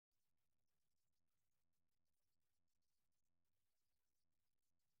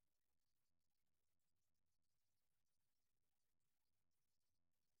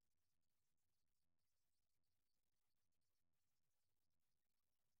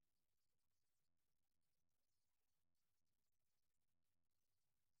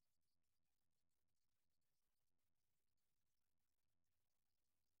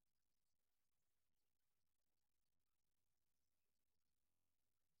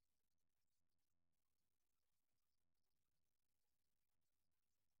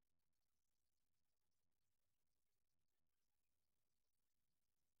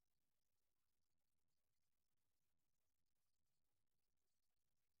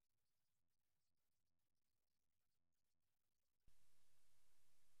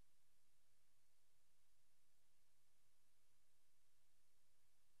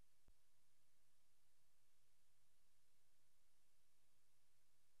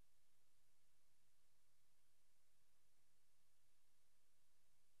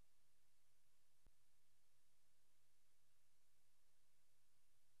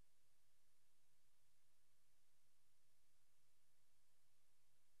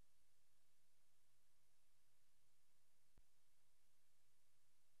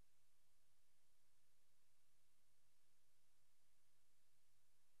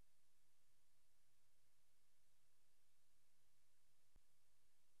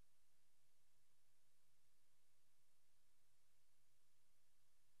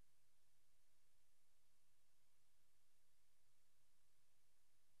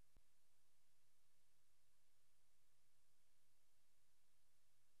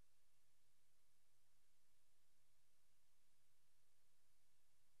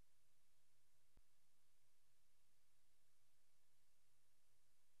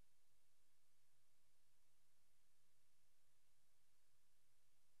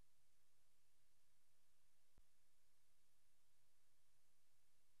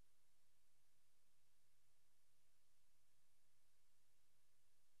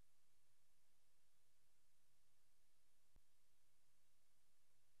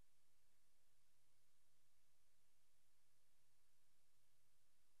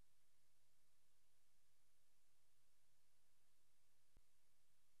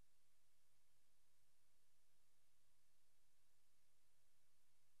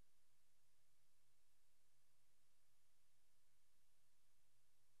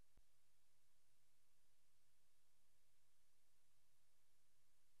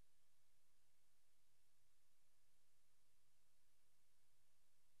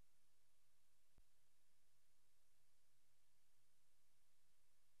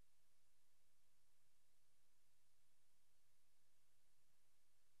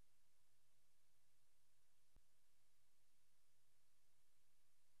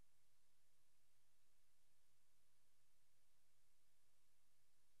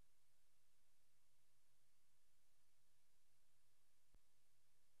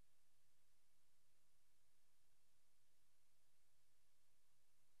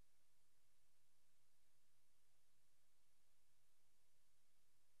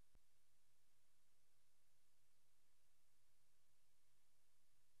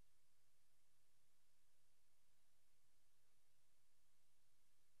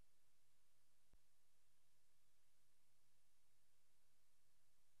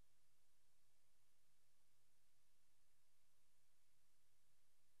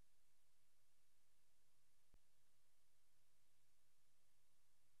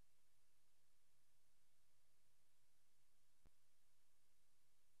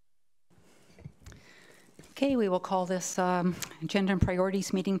Okay, we will call this Agenda and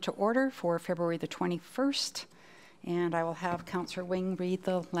Priorities meeting to order for February the 21st. And I will have Councillor Wing read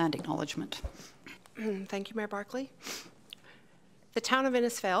the land acknowledgement. Thank you, Mayor Barclay. The town of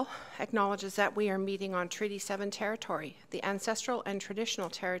Innisfail acknowledges that we are meeting on Treaty 7 territory, the ancestral and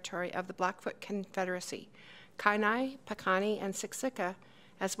traditional territory of the Blackfoot Confederacy, Kainai, Pakani, and Siksika,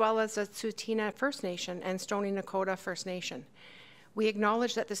 as well as the Tsuut'ina First Nation and Stoney Nakoda First Nation. We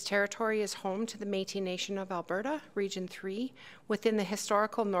acknowledge that this territory is home to the Métis Nation of Alberta, Region 3, within the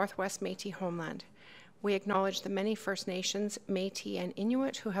historical Northwest Métis homeland. We acknowledge the many First Nations, Métis, and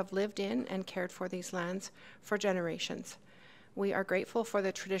Inuit who have lived in and cared for these lands for generations. We are grateful for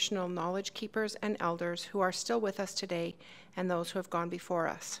the traditional knowledge keepers and elders who are still with us today and those who have gone before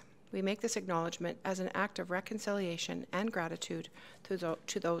us. We make this acknowledgement as an act of reconciliation and gratitude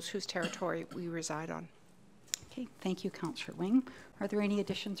to those whose territory we reside on. Okay, thank you, Councillor Wing. Are there any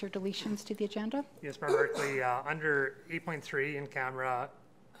additions or deletions to the agenda? Yes, Mayor Barclay, under 8.3 in camera,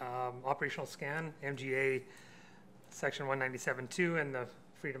 operational scan, MGA section 197.2 and the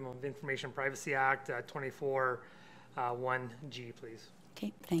Freedom of Information Privacy Act 24(1)G, please.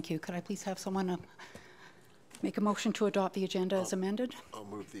 Okay, thank you. Could I please have someone make a motion to adopt the agenda as amended? I'll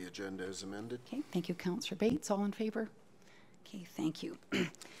move the agenda as amended. Okay, thank you, Councillor Bates. All in favor? Okay, thank you.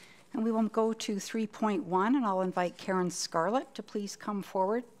 And we will go to 3.1, and I'll invite Karen Scarlett to please come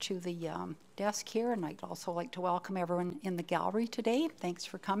forward to the desk here. And I'd also like to welcome everyone in the gallery today. Thanks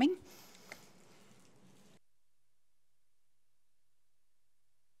for coming.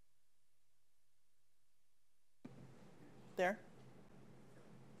 There.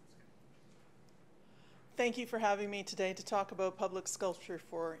 Thank you for having me today to talk about public sculpture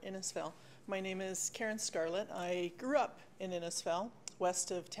for Innisfail. My name is Karen Scarlett. I grew up in Innisfail,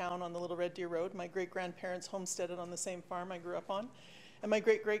 west of town on the Little Red Deer Road. My great-grandparents homesteaded on the same farm I grew up on, and my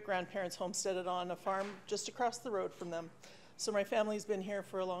great-great-grandparents homesteaded on a farm just across the road from them. So my family's been here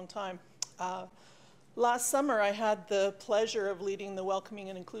for a long time. Last summer, I had the pleasure of leading the welcoming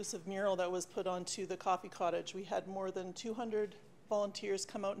and inclusive mural that was put onto the coffee cottage. We had more than 200 volunteers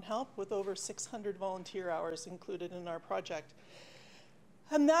come out and help, with over 600 volunteer hours included in our project.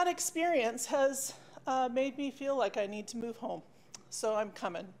 And that experience has made me feel like I need to move home. So I'm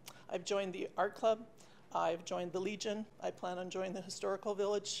coming. I've joined the art club. I've joined the Legion. I plan on joining the Historical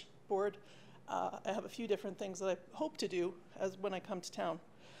Village Board. I have a few different things that I hope to do when I come to town.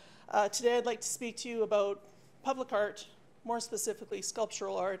 Today I'd like to speak to you about public art, more specifically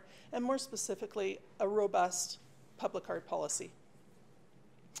sculptural art, and more specifically a robust public art policy.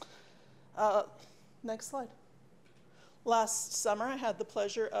 Next slide. Last summer I had the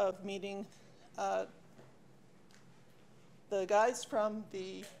pleasure of meeting the guys from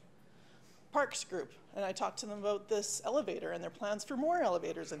the Parks group, and I talked to them about this elevator and their plans for more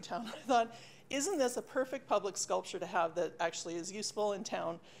elevators in town. I thought, isn't this a perfect public sculpture to have that actually is useful in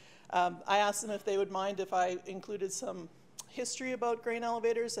town? I asked them if they would mind if I included some history about grain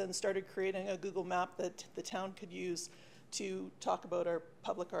elevators and started creating a Google map that the town could use to talk about our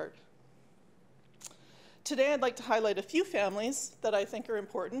public art. Today I'd like to highlight a few families that I think are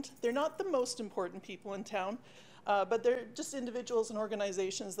important. They're not the most important people in town, but they're just individuals and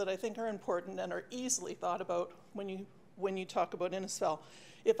organizations that I think are important and are easily thought about when you talk about Innisfail.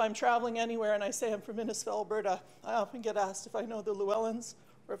 If I'm traveling anywhere and I say I'm from Innisfail, Alberta, I often get asked if I know the Llewellyns,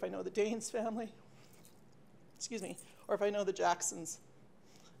 or if I know the Danes family, excuse me, or if I know the Jacksons.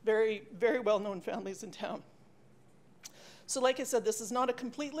 Very, very well-known families in town. So like I said, this is not a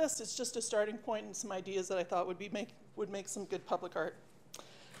complete list. It's just a starting point and some ideas that I thought would make some good public art.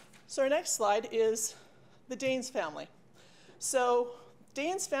 So our next slide is the Danes family. So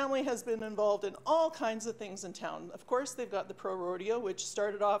Danes family has been involved in all kinds of things in town. Of course, they've got the Pro Rodeo, which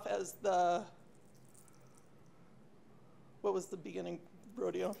started off as the, what was the beginning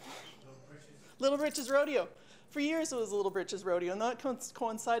rodeo? Little Britches Rodeo. For years it was Little Britches Rodeo, and that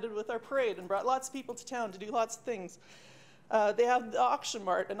coincided with our parade and brought lots of people to town to do lots of things. They have the Auction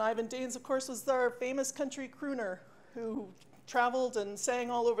Mart, and Ivan Danes, of course, was our famous country crooner who traveled and sang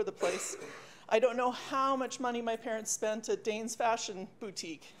all over the place. I don't know how much money my parents spent at Danes Fashion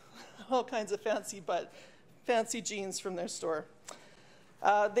Boutique. All kinds of fancy jeans from their store.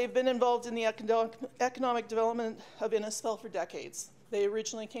 They've been involved in the economic development of Innisfail for decades. They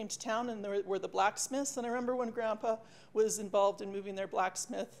originally came to town and were the blacksmiths, and I remember when Grandpa was involved in moving their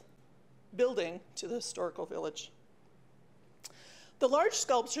blacksmith building to the historical village. The large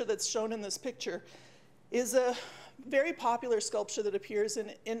sculpture that's shown in this picture is a very popular sculpture that appears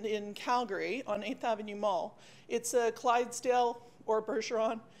in Calgary on 8th Avenue Mall. It's a Clydesdale or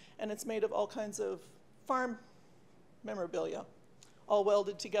Bergeron, and it's made of all kinds of farm memorabilia, all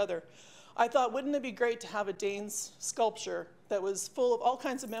welded together. I thought, wouldn't it be great to have a Danes sculpture that was full of all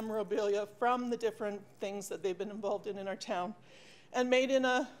kinds of memorabilia from the different things that they've been involved in our town, and made in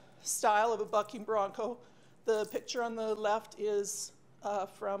a style of a bucking bronco. The picture on the left is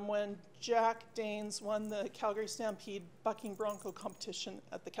from when Jack Danes won the Calgary Stampede bucking bronco competition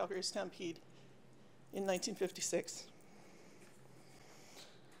at the Calgary Stampede in 1956.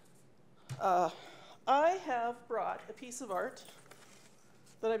 I have brought a piece of art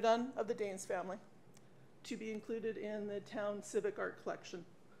that I've done of the Danes family to be included in the town civic art collection.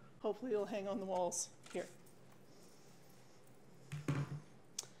 Hopefully it'll hang on the walls here.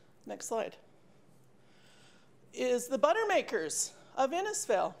 Next slide. Is the Buttermakers of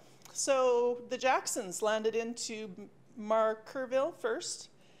Innisfail. So the Jacksons landed into Markerville first,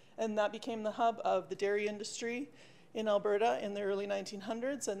 and that became the hub of the dairy industry in Alberta in the early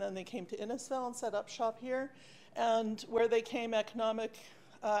 1900s, and then they came to Innisfail and set up shop here, and where they came, economic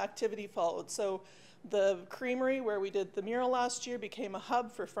activity followed. So the creamery where we did the mural last year became a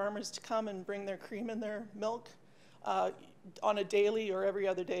hub for farmers to come and bring their cream and their milk on a daily or every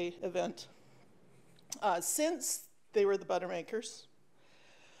other day event. Since they were the Buttermakers,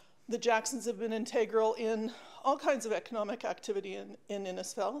 the Jacksons have been integral in all kinds of economic activity in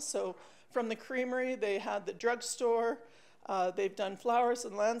Innisfail. So from the creamery, they had the drugstore, they've done flowers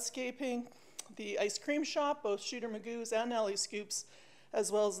and landscaping, the ice cream shop, both Shooter Magoo's and Alley Scoops, as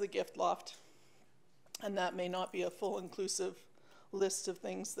well as the gift loft. And that may not be a full inclusive list of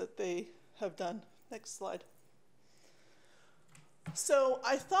things that they have done. Next slide. So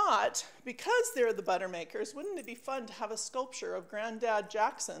I thought, because they're the Buttermakers, wouldn't it be fun to have a sculpture of Granddad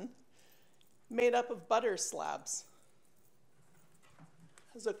Jackson made up of butter slabs?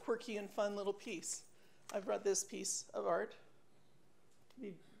 As a quirky and fun little piece. I've brought this piece of art to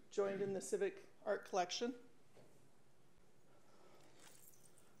be joined in the civic art collection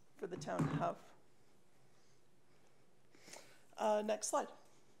for the town to have. Next slide.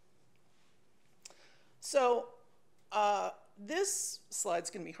 So this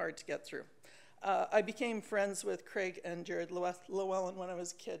slide's going to be hard to get through. I became friends with Craig and Jared Llewellyn when I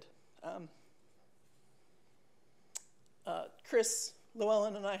was a kid. Chris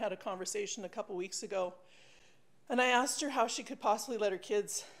Llewellyn and I had a conversation a couple weeks ago, and I asked her how she could possibly let her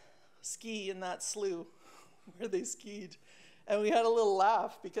kids ski in that slough where they skied. And we had a little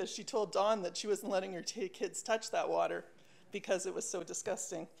laugh because she told Dawn that she wasn't letting her kids touch that water because it was so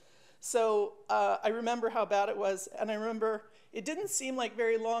disgusting. So I remember how bad it was, and I remember it didn't seem like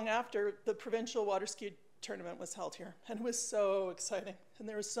very long after the provincial water ski tournament was held here, and it was so exciting, and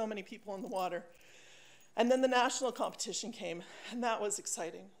there were so many people in the water. And then the national competition came, and that was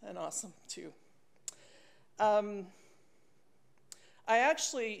exciting and awesome too. I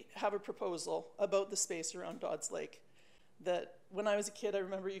actually have a proposal about the space around Dodds Lake that when I was a kid, I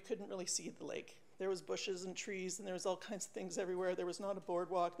remember you couldn't really see the lake. There was bushes and trees, and there was all kinds of things everywhere. There was not a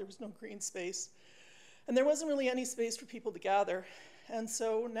boardwalk. There was no green space. And there wasn't really any space for people to gather. And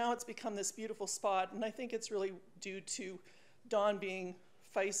so now it's become this beautiful spot, and I think it's really due to Don being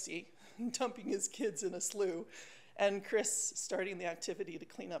feisty and dumping his kids in a slough, and Chris starting the activity to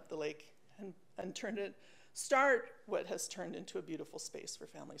clean up the lake and start what has turned into a beautiful space for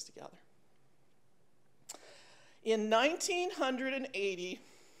families to gather. In 1980,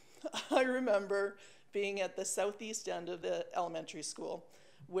 I remember being at the southeast end of the elementary school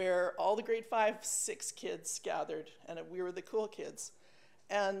where all the grade 5, 6 kids gathered, and we were the cool kids.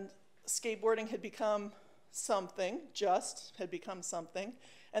 And skateboarding had become something,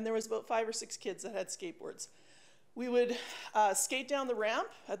 and there was about 5 or 6 kids that had skateboards. We would skate down the ramp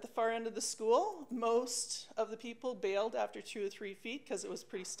at the far end of the school. Most of the people bailed after 2 or 3 feet because it was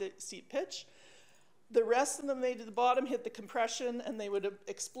pretty steep pitch. The rest of them made it to the bottom, hit the compression, and they would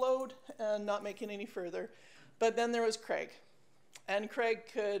explode and not make it any further. But then there was Craig. And Craig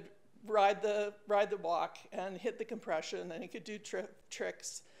could ride the block and hit the compression, and he could do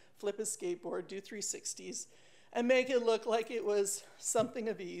tricks, flip his skateboard, do 360s, and make it look like it was something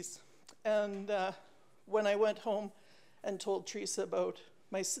of ease. And when I went home and told Teresa about,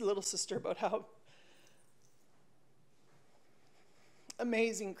 my little sister, about how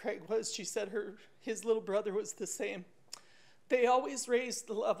amazing Craig was, she said his little brother was the same. They always raised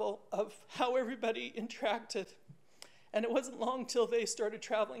the level of how everybody interacted. And it wasn't long till they started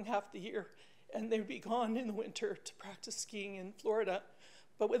traveling half the year, and they'd be gone in the winter to practice skiing in Florida.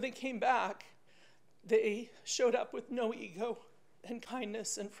 But when they came back, they showed up with no ego and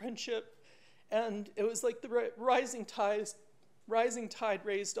kindness and friendship. And it was like the rising tide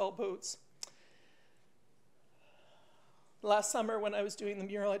raised all boats. Last summer when I was doing the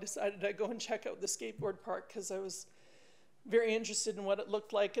mural, I decided I'd go and check out the skateboard park because I was very interested in what it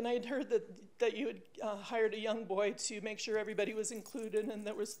looked like. And I had heard that you had hired a young boy to make sure everybody was included and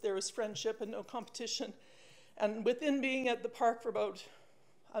there was friendship and no competition. And within being at the park for about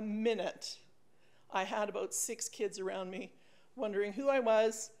a minute, I had about 6 kids around me wondering who I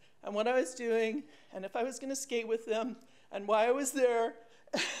was and what I was doing and if I was going to skate with them and why I was there.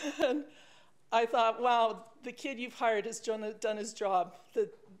 And I thought, wow, the kid you've hired has done his job.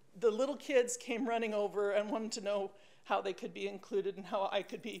 The little kids came running over and wanted to know how they could be included and how I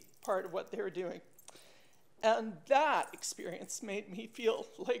could be part of what they were doing. And that experience made me feel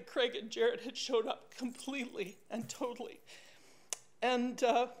like Craig and Jared had showed up completely and totally. And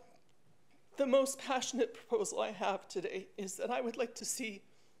the most passionate proposal I have today is that I would like to see,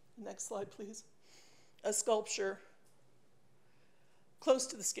 next slide please, a sculpture close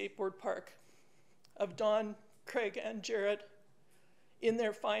to the skateboard park of Don, Craig, and Jared in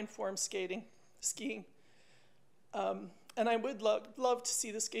their fine form skiing. And I would love to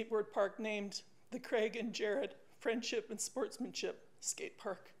see the skateboard park named the Craig and Jared Friendship and Sportsmanship Skate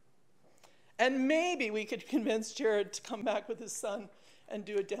Park. And maybe we could convince Jared to come back with his son and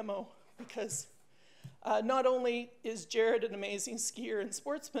do a demo, because not only is Jared an amazing skier and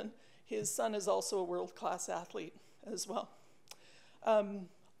sportsman, his son is also a world-class athlete as well.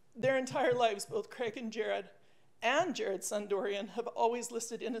 Their entire lives, both Craig and Jared's son Dorian, have always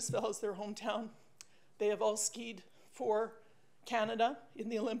listed Innisfil as their hometown. They have all skied for Canada in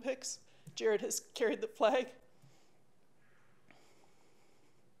the Olympics. Jared has carried the flag.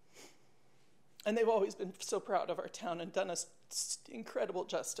 And they've always been so proud of our town and done us incredible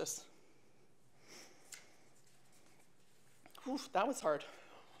justice. Oof, that was hard.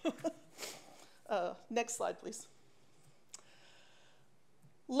 Next slide, please.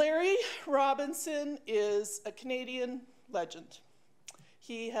 Larry Robinson is a Canadian legend.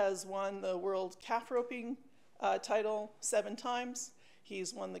 He has won the world calf roping title 7 times.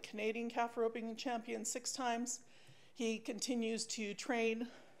 He's won the Canadian calf roping champion 6 times. He continues to train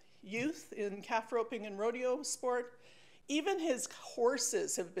youth in calf roping and rodeo sport. Even his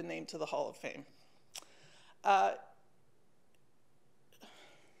horses have been named to the Hall of Fame.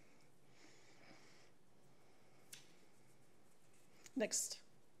 Next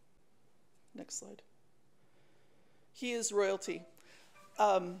slide. He is royalty.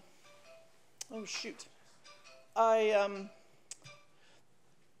 Oh shoot. I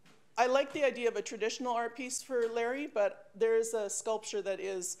like the idea of a traditional art piece for Larry, but there is a sculpture that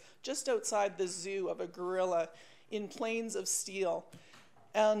is just outside the zoo of a gorilla in planes of steel.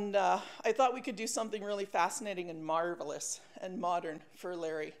 And I thought we could do something really fascinating and marvelous and modern for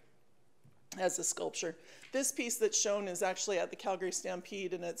Larry as a sculpture. This piece that's shown is actually at the Calgary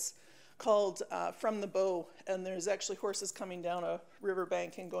Stampede, and it's called From the Bow, and there's actually horses coming down a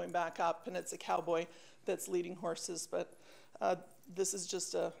riverbank and going back up, and it's a cowboy that's leading horses, but this is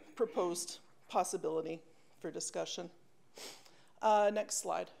just a proposed possibility for discussion. Next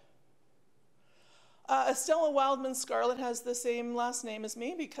slide. Estella Wildman Scarlett has the same last name as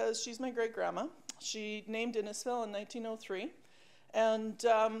me because she's my great-grandma. She named Innisfil in 1903, and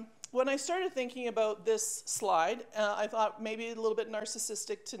when I started thinking about this slide, I thought maybe a little bit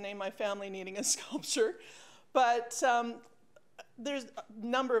narcissistic to name my family needing a sculpture, but there's a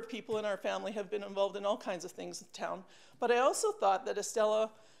number of people in our family have been involved in all kinds of things in town, but I also thought that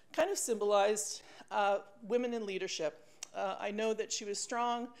Estella kind of symbolized women in leadership. I know that she was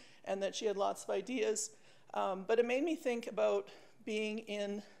strong and that she had lots of ideas, but it made me think about being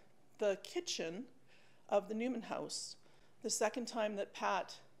in the kitchen of the Newman House the second time that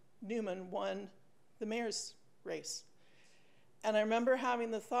Pat Newman won the mayor's race. And I remember having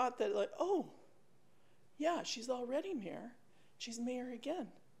the thought that, like, oh, yeah, she's already mayor. She's mayor again.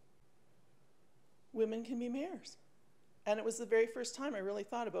 Women can be mayors. And it was the very first time I really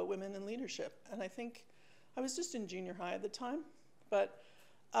thought about women in leadership. And I think I was just in junior high at the time. But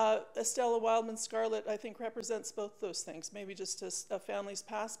Estella Wildman Scarlett, I think, represents both those things, maybe just as a family's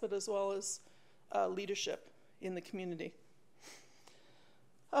past, but as well as leadership in the community.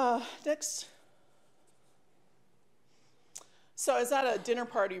 Next. So I was at a dinner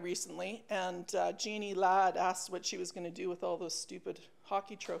party recently, and Jeannie Ladd asked what she was going to do with all those stupid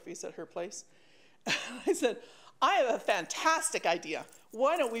hockey trophies at her place. I said, I have a fantastic idea.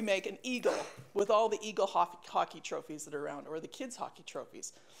 Why don't we make an eagle with all the Eagle hockey trophies that are around, or the kids' hockey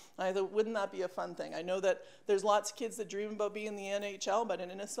trophies? And I thought, wouldn't that be a fun thing? I know that there's lots of kids that dream about being in the NHL, but in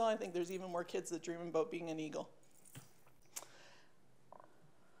Innisfil, I think there's even more kids that dream about being an eagle.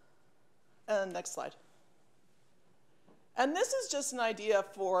 And next slide. And this is just an idea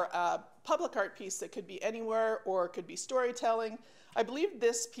for a public art piece that could be anywhere or could be storytelling. I believe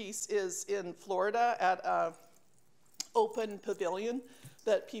this piece is in Florida at open pavilion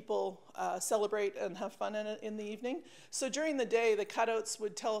that people celebrate and have fun in the evening. So during the day, the cutouts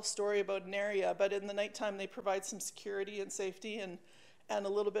would tell a story about an area, but in the nighttime, they provide some security and safety and a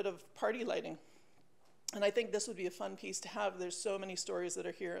little bit of party lighting. And I think this would be a fun piece to have. There's so many stories that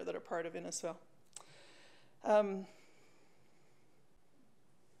are here that are part of Innisfail.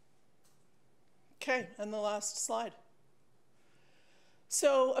 Okay, and the last slide.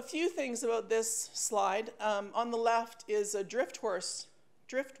 So a few things about this slide. On the left is a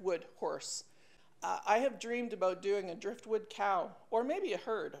driftwood horse. I have dreamed about doing a driftwood cow, or maybe a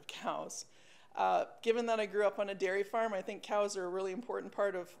herd of cows. Given that I grew up on a dairy farm, I think cows are a really important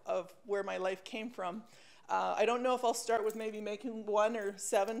part of where my life came from. I don't know if I'll start with maybe making 1 or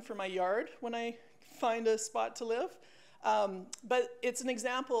 7 for my yard when I find a spot to live. But it's an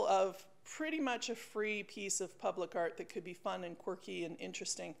example of pretty much a free piece of public art that could be fun and quirky and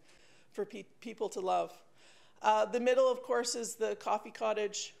interesting for people to love. The middle, of course, is the Coffee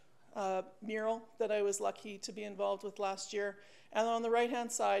Cottage mural that I was lucky to be involved with last year. And on the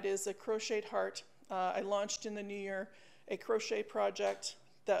right-hand side is a crocheted heart. I launched in the new year a crochet project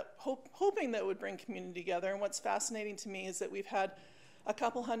that hoping that would bring community together. And what's fascinating to me is that we've had a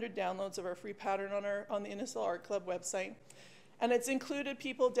couple hundred downloads of our free pattern on the Innisfail Art Club website. And it's included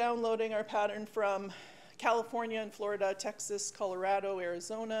people downloading our pattern from California and Florida, Texas, Colorado,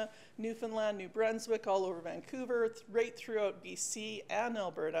 Arizona, Newfoundland, New Brunswick, all over Vancouver, right throughout BC and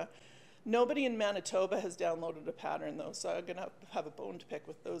Alberta. Nobody in Manitoba has downloaded a pattern though, so I'm gonna have a bone to pick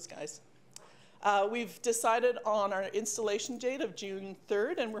with those guys. We've decided on our installation date of June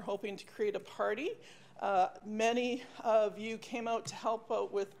 3rd, and we're hoping to create a party. Many of you came out to help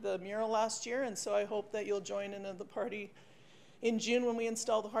out with the mural last year, and so I hope that you'll join in the party in June when we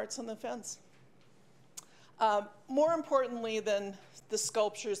install the hearts on the fence. More importantly than the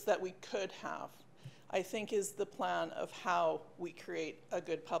sculptures that we could have, I think is the plan of how we create a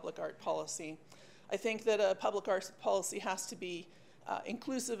good public art policy. I think that a public art policy has to be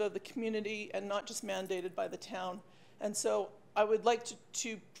inclusive of the community and not just mandated by the town. And so I would like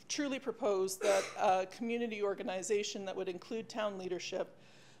to truly propose that a community organization that would include town leadership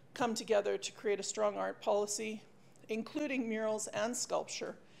come together to create a strong art policy, including murals and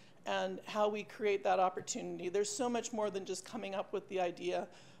sculpture, and how we create that opportunity. There's so much more than just coming up with the idea,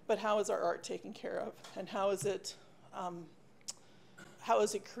 but how is our art taken care of, and how is it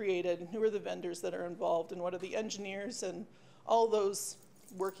created, and who are the vendors that are involved, and what are the engineers, and all those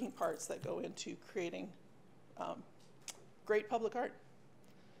working parts that go into creating great public art.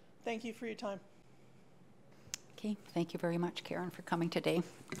 Thank you for your time. Okay, thank you very much, Karen, for coming today.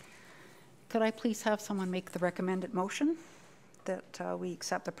 Could I please have someone make the recommended motion that we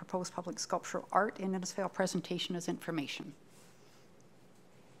accept the proposed public sculptural art in Innisfail presentation as information?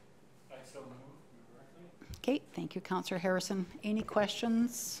 I so move. Okay, thank you, Councillor Harrison. Any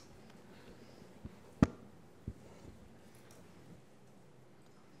questions?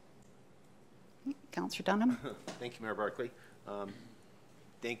 Councillor Dunham. Thank you, Mayor Barclay.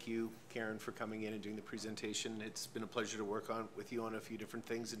 Thank you, Karen, for coming in and doing the presentation. It's been a pleasure to work with you on a few different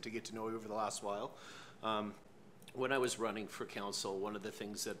things and to get to know you over the last while. When I was running for council, one of the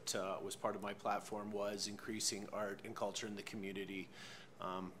things that was part of my platform was increasing art and culture in the community.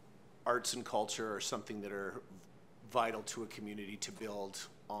 Arts and culture are something that are vital to a community to build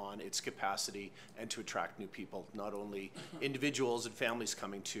on its capacity and to attract new people, not only individuals and families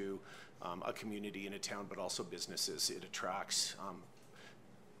coming to a community in a town, but also businesses. It attracts,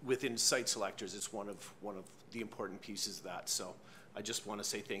 within site selectors, it's one of the important pieces of that. So I just want to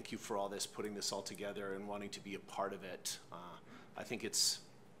say thank you for all this, putting this all together and wanting to be a part of it. I think it's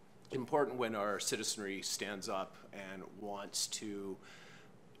important when our citizenry stands up and wants to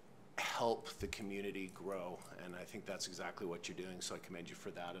help the community grow, and I think that's exactly what you're doing, so I commend you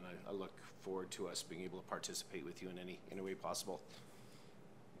for that, and I look forward to us being able to participate with you in any way possible.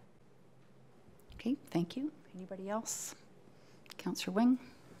 Okay, thank you. Anybody else? Councillor Wing.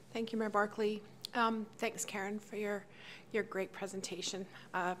 Thank you, Mayor Barclay. Thanks, Karen, for your great presentation.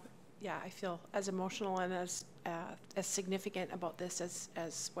 Yeah, I feel as emotional and as significant about this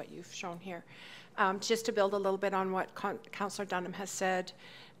as what you've shown here. Just to build a little bit on what Councillor Dunham has said,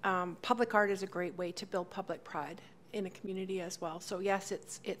 public art is a great way to build public pride in a community as well. So yes,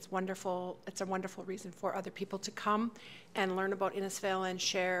 it's wonderful. It's a wonderful reason for other people to come and learn about Innisfail and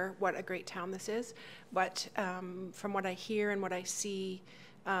share what a great town this is. But from what I hear and what I see,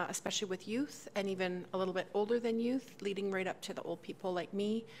 especially with youth and even a little bit older than youth, leading right up to the old people like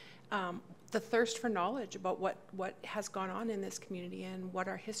me. The thirst for knowledge about what has gone on in this community and what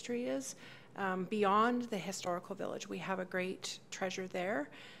our history is. Beyond the historical village, we have a great treasure there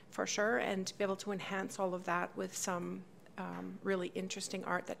for sure, and to be able to enhance all of that with some really interesting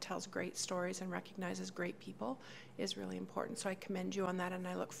art that tells great stories and recognizes great people is really important. So I commend you on that, and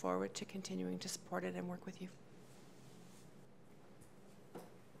I look forward to continuing to support it and work with you.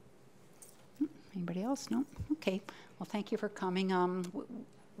 Anybody else? No? Okay. Well, thank you for coming.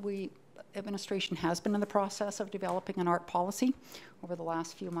 Administration has been in the process of developing an art policy over the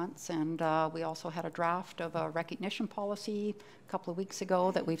last few months, and we also had a draft of a recognition policy a couple of weeks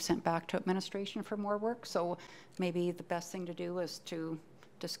ago that we've sent back to administration for more work. So maybe the best thing to do is to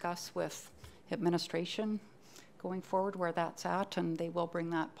discuss with administration going forward where that's at, and they will bring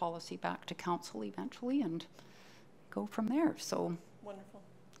that policy back to council eventually and go from there. So Wonderful.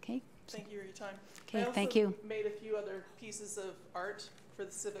 okay. Thank you for your time. Okay, I also thank you. made a few other pieces of art for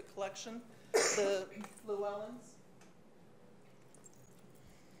the Civic Collection. The Llewellyns.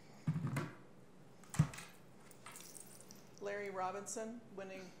 Larry Robinson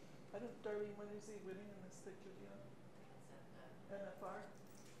winning, Darlene, when is he winning in this picture, do you know? NFR.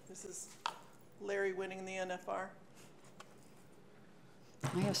 This is Larry winning the NFR.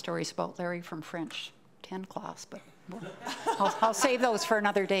 I have stories about Larry from French 10 class, but I'll save those for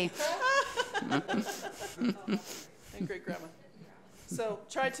another day. And great grandma. So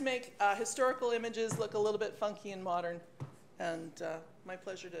tried to make historical images look a little bit funky and modern, and my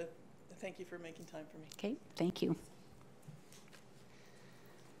pleasure to thank you for making time for me. Okay, thank you.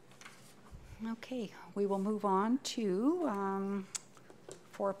 Okay, we will move on to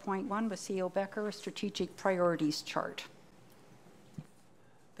 4.1 with CEO Becker, Strategic Priorities Chart.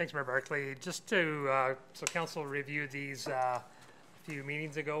 Thanks, Mayor Barclay. Just to, so council reviewed these a few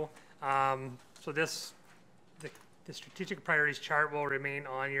meetings ago. So the strategic priorities chart will remain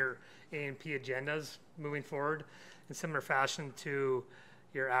on your A&P agendas moving forward in similar fashion to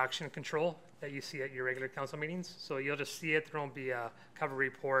your action control that you see at your regular council meetings. So you'll just see it. There won't be a cover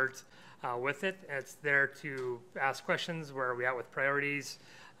report with it. It's there to ask questions. Where are we at with priorities?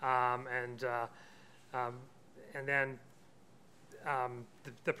 And then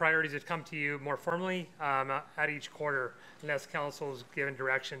the priorities that come to you more formally at each quarter, unless council is given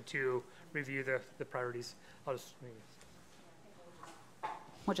direction to review the priorities.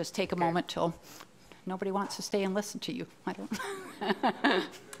 We'll just take a moment till nobody wants to stay and listen to you. I don't.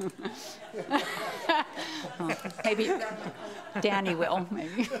 Oh, maybe Danny will.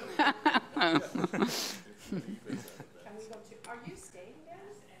 Maybe. Can we go to? Are you staying,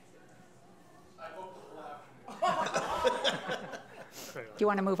 Do you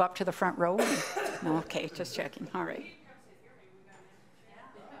want to move up to the front row? No, okay, just checking. All right.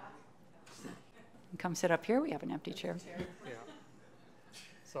 Come sit up here. We have an empty chair. Yeah.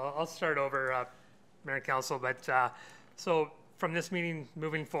 So I'll start over, Mayor and Council. But so from this meeting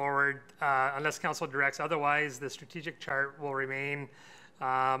moving forward, unless Council directs otherwise, the strategic chart will remain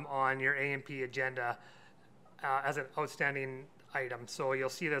on your A&P agenda as an outstanding item. So you'll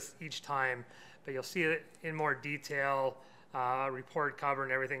see this each time, but you'll see it in more detail, report cover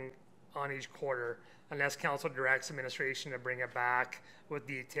and everything on each quarter, unless council directs administration to bring it back with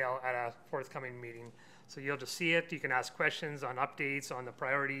detail at a forthcoming meeting. So you'll just see it. You can ask questions on updates, on the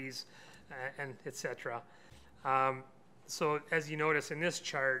priorities, and etc. So as you notice in this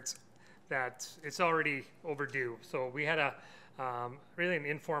chart, that it's already overdue. So we had a really an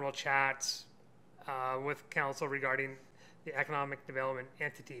informal chat with council regarding the economic development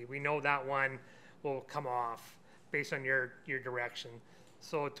entity. We know that one will come off based on your direction.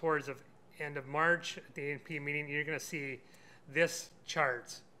 So towards the end of March at the A&P meeting, you're going to see this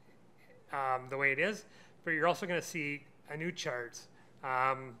chart the way it is, but you're also going to see a new chart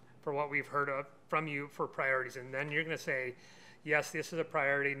for what we've heard of from you for priorities. And then you're going to say, yes, this is a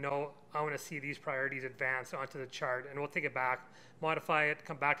priority. No, I want to see these priorities advanced onto the chart, and we'll take it back, modify it,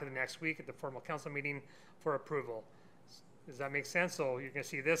 come back to the next week at the formal council meeting for approval. Does that make sense? So you're going to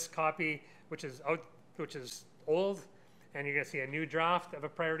see this copy, which is old, and you're going to see a new draft of a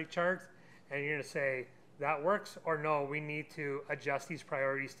priority chart, and you're going to say that works, or no, we need to adjust these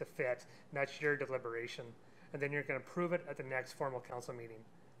priorities to fit. And that's your deliberation, and then you're going to approve it at the next formal council meeting,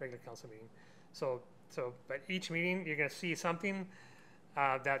 regular council meeting. But each meeting you're going to see something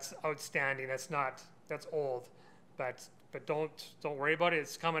that's outstanding. That's old, but don't worry about it.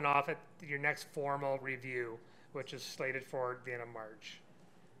 It's coming off at your next formal review, which is slated for the end of March.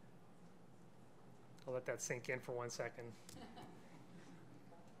 I'll let that sink in for 1 second.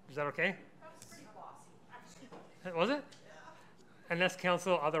 Is that okay? That was pretty bossy, actually. Was it? unless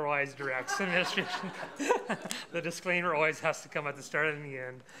council otherwise directs administration. The disclaimer always has to come at the start and the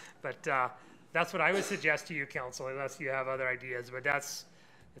end. But that's what I would suggest to you, council, unless you have other ideas. But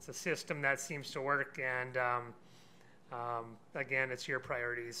it's a system that seems to work, and again, it's your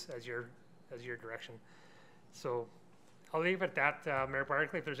priorities as your direction. So I'll leave it at that, Mayor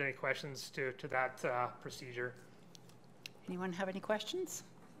Barclay, if there's any questions to that procedure. Anyone have any questions?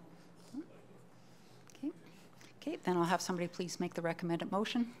 Okay, then I'll have somebody please make the recommended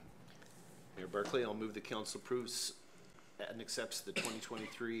motion. Mayor Barclay, I'll move the council approves and accepts the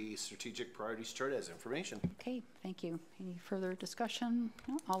 2023 Strategic Priorities Chart as information. Okay, thank you. Any further discussion?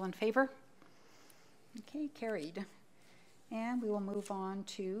 No? All in favor? Okay, carried. And we will move on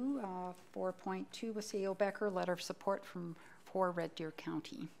to 4.2 with CEO Becker, letter of support for Red Deer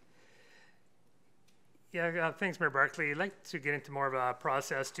County. Yeah, thanks, Mayor Barclay. I'd like to get into more of a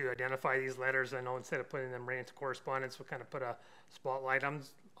process to identify these letters. I know instead of putting them right into correspondence, we'll kind of put a spotlight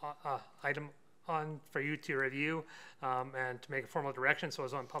item on for you to review and to make a formal direction so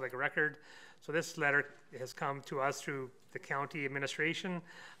it's on public record. So this letter has come to us through the county administration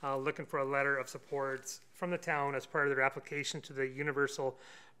looking for a letter of support from the town as part of their application to the Universal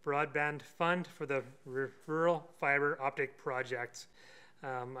Broadband Fund for the Rural Fiber Optic Project.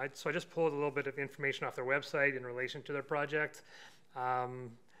 So I just pulled a little bit of information off their website in relation to their project.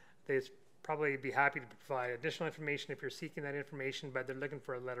 They'd probably be happy to provide additional information if you're seeking that information, but they're looking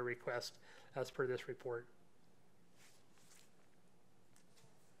for a letter request as per this report.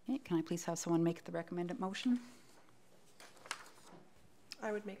 Okay, can I please have someone make the recommended motion?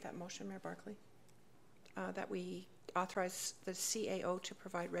 I would make that motion, Mayor Barclay, that we authorize the CAO to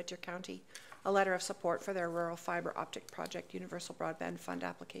provide Red Deer County a letter of support for their Rural Fiber Optic Project Universal Broadband Fund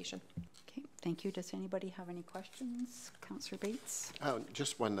application. Okay, thank you. Does anybody have any questions? Councillor Bates?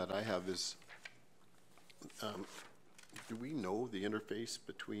 Just one that I have is, do we know the interface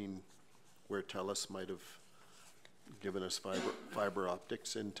between where TELUS might have given us fiber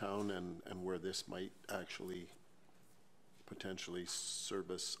optics in town and where this might actually potentially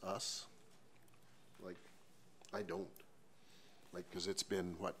service us? Like, I don't. Like, because it's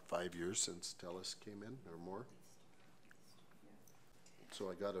been, what, 5 years since TELUS came in or more? So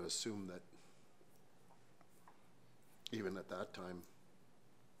I got to assume that even at that time,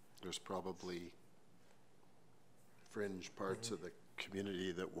 there's probably fringe parts of the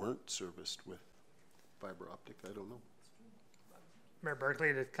community that weren't serviced with fiber optic. I don't know. Mayor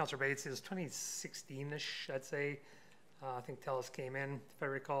Barclay, the Councillor Bates, is 2016-ish, I'd say. I think TELUS came in, if I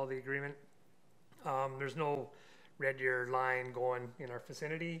recall the agreement. There's no Red Deer line going in our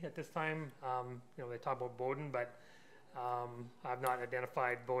vicinity at this time. You know, they talk about Bowden, but I've not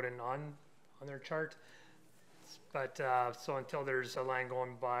identified Bowden on their chart. But so until there's a line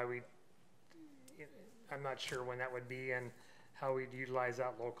going by, I'm not sure when that would be and how we'd utilize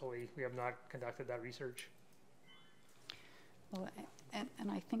that locally. We have not conducted that research. Well,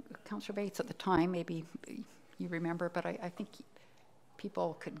 and I think Councillor Bates at the time, maybe you remember, but I think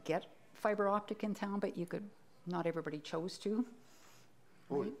people could get fiber optic in town, but not everybody chose to.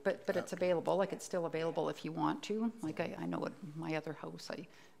 Right? But it's available, like it's still available if you want to. Like I know at my other house I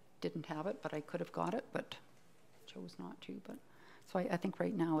didn't have it, but I could have got it, but chose not to. But so I think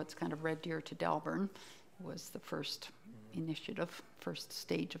right now it's kind of Red Deer to Delburn was the first initiative, first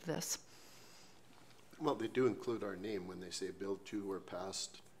stage of this. Well, they do include our name when they say build to or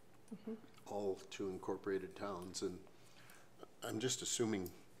past all 2 incorporated towns. And I'm just assuming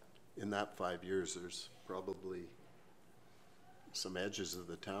in that 5 years, there's probably some edges of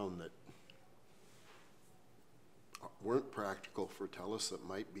the town that weren't practical for TELUS that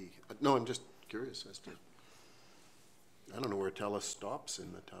might be. No, I'm just curious as to, I don't know where TELUS stops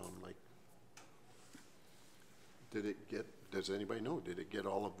in the town. Like, does anybody know? Did it get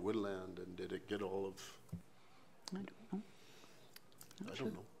all of Woodland and did it get all of? I don't know. I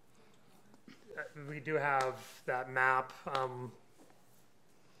don't know. We do have that map.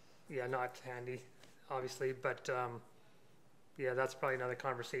 Yeah, not handy, obviously, but yeah, that's probably another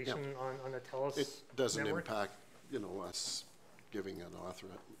conversation on the TELUS It doesn't network. impact, you know, us giving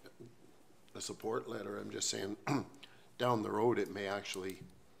a support letter. I'm just saying down the road, it may actually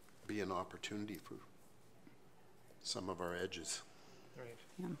be an opportunity for some of our edges. Right.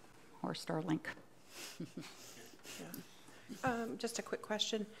 Yeah, or Starlink. Just a quick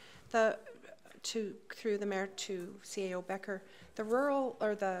question. Through the mayor to CAO Becker, the rural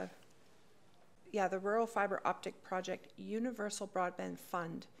fiber optic project Universal Broadband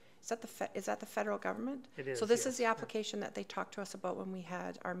Fund, is that the federal government? It is. So this yes. is the application that they talked to us about when we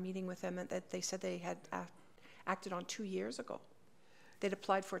had our meeting with them, and that they said they had acted on 2 years ago. They'd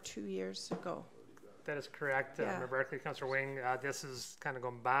applied for 2 years ago. That is correct. Yeah. Member Barclay, Councillor Wing, this is kind of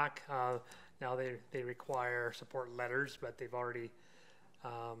going back. Now they require support letters, but they've already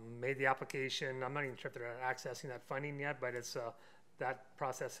made the application. I'm not even sure if they're accessing that funding yet, but it's that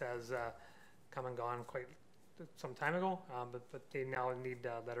process has come and gone quite some time ago, but they now need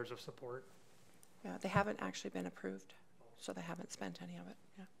letters of support. Yeah, they haven't actually been approved, so they haven't spent any of it.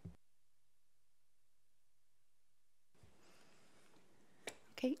 Yeah.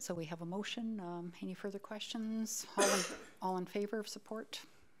 Okay, so we have a motion. Any further questions? All in favor of support?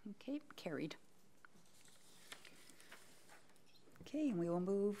 Okay, carried. Okay, and we will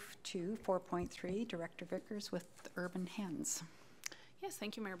move to 4.3, Director Vickers with Urban Hens. Yes,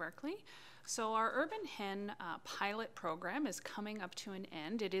 thank you, Mayor Barclay. So our Urban Hen pilot program is coming up to an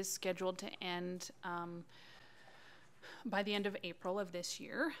end. It is scheduled to end by the end of April of this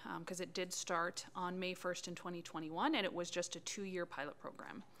year, because it did start on May 1st in 2021, and it was just a 2-year pilot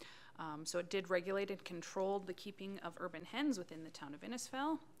program. So it did regulate and control the keeping of urban hens within the town of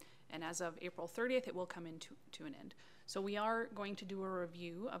Innisfail, and as of April 30th, it will come to an end. So we are going to do a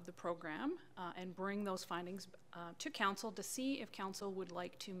review of the program and bring those findings to council to see if council would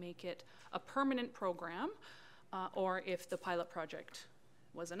like to make it a permanent program, or if the pilot project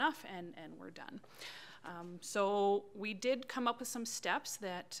was enough and we're done. So we did come up with some steps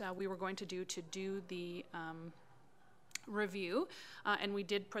that we were going to do the review, and we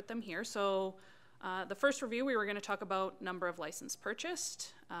did put them here. So the first review, we were going to talk about number of license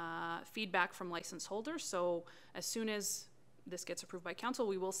purchased, feedback from license holders. So as soon as this gets approved by council,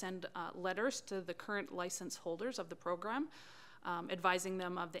 we will send letters to the current license holders of the program, advising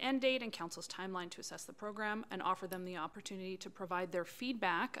them of the end date and council's timeline to assess the program, and offer them the opportunity to provide their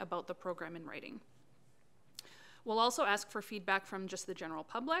feedback about the program in writing. We'll also ask for feedback from just the general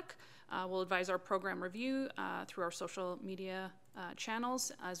public. We'll advise our program review through our social media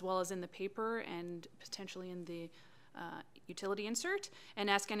channels, as well as in the paper and potentially in the utility insert, and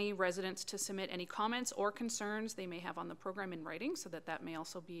ask any residents to submit any comments or concerns they may have on the program in writing, so that that may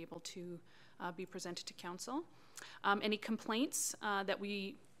also be able to be presented to council. Any complaints that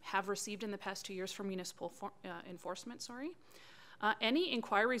we have received in the past 2 years from municipal enforcement, any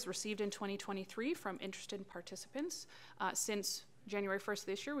inquiries received in 2023 from interested participants. Since January 1st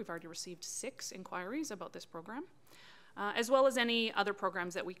this year, we've already received 6 inquiries about this program, as well as any other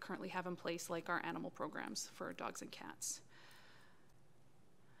programs that we currently have in place, like our animal programs for dogs and cats.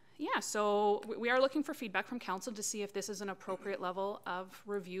 Yeah, so we are looking for feedback from council to see if this is an appropriate level of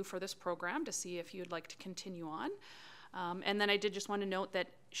review for this program, to see if you'd like to continue on. And then I did just want to note that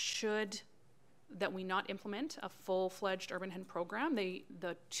that we not implement a full-fledged urban hen program, the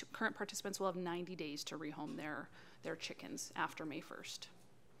current participants will have 90 days to rehome their chickens after May 1st.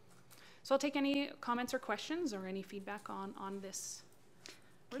 So I'll take any comments or questions or any feedback on this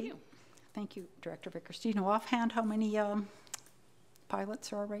review. Thank you, Director Vickers. Do you know offhand how many pilots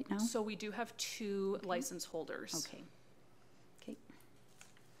there are right now? So we do have 2 license holders. Okay. Okay.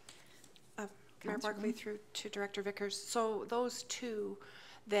 Mayor Barclay through to Director Vickers. So those 2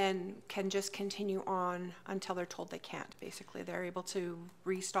 then can just continue on until they're told they can't. Basically, they're able to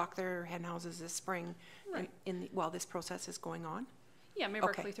restock their hen houses this spring, right, while this process is going on. Yeah, Mayor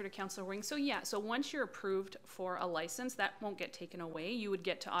Barclay through to Councillor Wing. So yeah, so once you're approved for a license, that won't get taken away. You would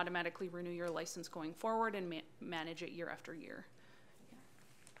get to automatically renew your license going forward and manage it year after year. Yeah.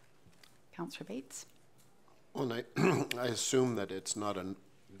 Councillor Bates. Well, I assume that it's not a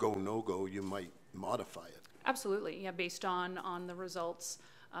go, no-go. You might modify it. Absolutely, yeah, based on the results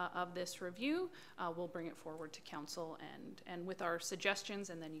of this review, we'll bring it forward to council and with our suggestions,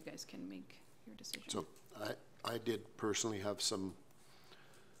 and then you guys can make your decision. So I did personally have some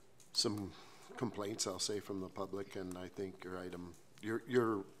complaints, I'll say, from the public, and I think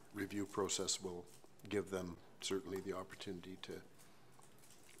your review process will give them certainly the opportunity to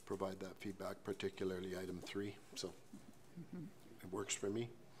provide that feedback, particularly item 3. So it works for me.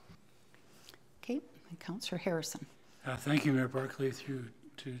 Okay, and Councillor Harrison. Thank you, Mayor Barclay, through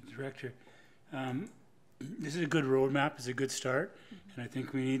to Director. This is a good roadmap, it's a good start, and I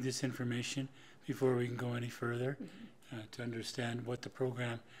think we need this information before we can go any further to understand what the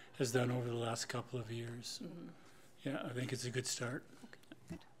program has done over the last couple of years. Yeah, I think it's a good start.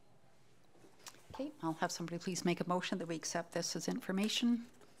 Okay, I'll have somebody please make a motion that we accept this as information.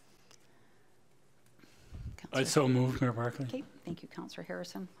 I so moved, Mayor Barclay. Okay, thank you, Councillor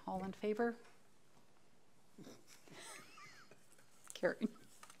Harrison. All in favor? Carried.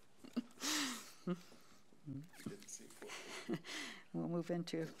 We'll move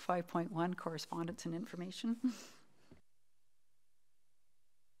into 5.1, correspondence and information.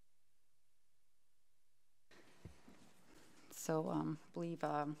 So also believe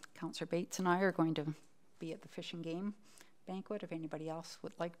Councillor Bates and I are going to be at the Fish and Game banquet. If anybody else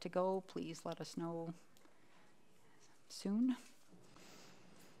would like to go, please let us know soon.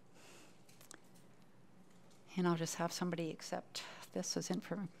 And I'll just have somebody accept this as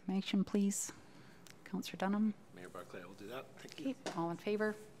information, please. Councillor Dunham. Mayor Barclay, I will do that. Thank you. Okay, all in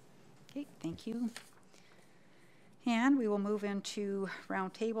favor? Okay, thank you. And we will move into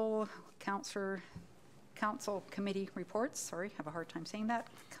roundtable council committee reports. Sorry, have a hard time saying that.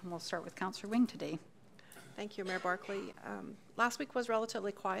 We'll start with Councillor Wing today. Thank you, Mayor Barclay. Last week was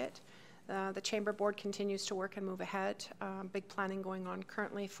relatively quiet. The Chamber Board continues to work and move ahead. Big planning going on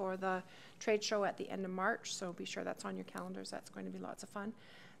currently for the trade show at the end of March, so be sure that's on your calendars. That's going to be lots of fun.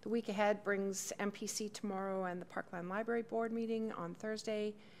 The week ahead brings MPC tomorrow and the Parkland Library Board meeting on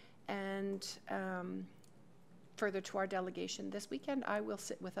Thursday. And further to our delegation this weekend, I will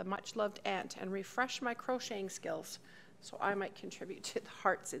sit with a much-loved aunt and refresh my crocheting skills, so I might contribute to the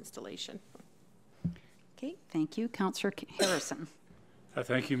Hearts installation. Okay, thank you. Councillor Harrison.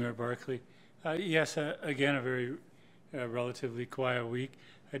 Thank you, Mayor Barclay. Yes, again, a very relatively quiet week.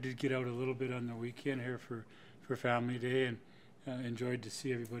 I did get out a little bit on the weekend here for Family Day, and enjoyed to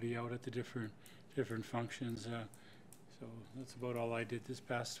see everybody out at the different functions. So that's about all I did this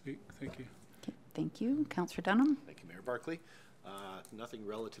past week. Thank you. Okay, thank you. Councillor Dunham. Thank you, Mayor Barclay. Nothing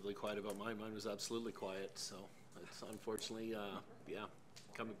relatively quiet about mine. Mine was absolutely quiet. So it's unfortunately, yeah,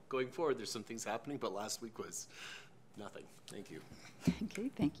 going forward, there's some things happening, but last week was nothing. Thank you. Okay,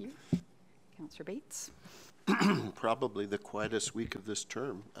 thank you. Councillor Bates. Probably the quietest week of this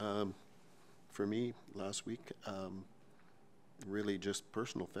term. For me, last week, really just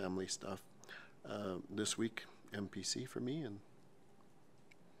personal family stuff. This week, MPC for me, and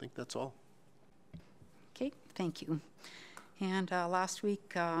I think that's all. Okay, thank you. And last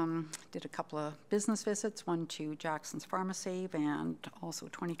week, did a couple of business visits, one to Jackson's Pharmasave and also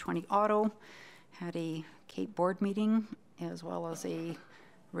 2020 Auto. Had a Cape Board meeting, as well as a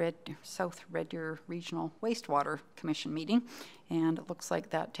South Red Deer Regional Wastewater Commission meeting. And it looks like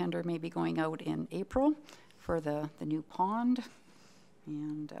that tender may be going out in April for the new pond.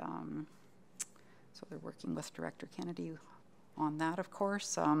 And so they're working with Director Kennedy on that, of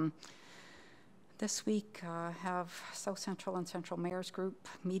course. This week, have South Central and Central Mayors Group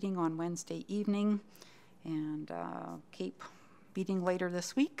meeting on Wednesday evening, and Cape meeting later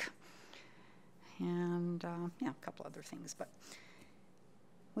this week. And yeah, a couple other things, but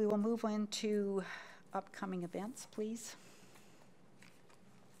we will move into upcoming events, please.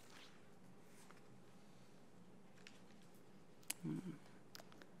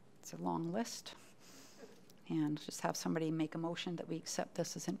 It's a long list. And just have somebody make a motion that we accept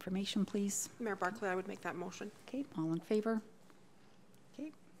this as information, please. Mayor Barclay, I would make that motion. Okay, all in favor?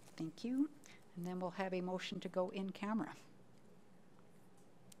 Okay, thank you. And then we'll have a motion to go in camera.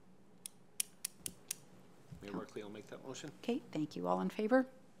 Mayor Barclay, I'll make that motion. Okay, thank you. All in favor?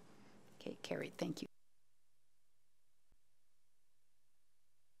 Okay, carried. Thank you.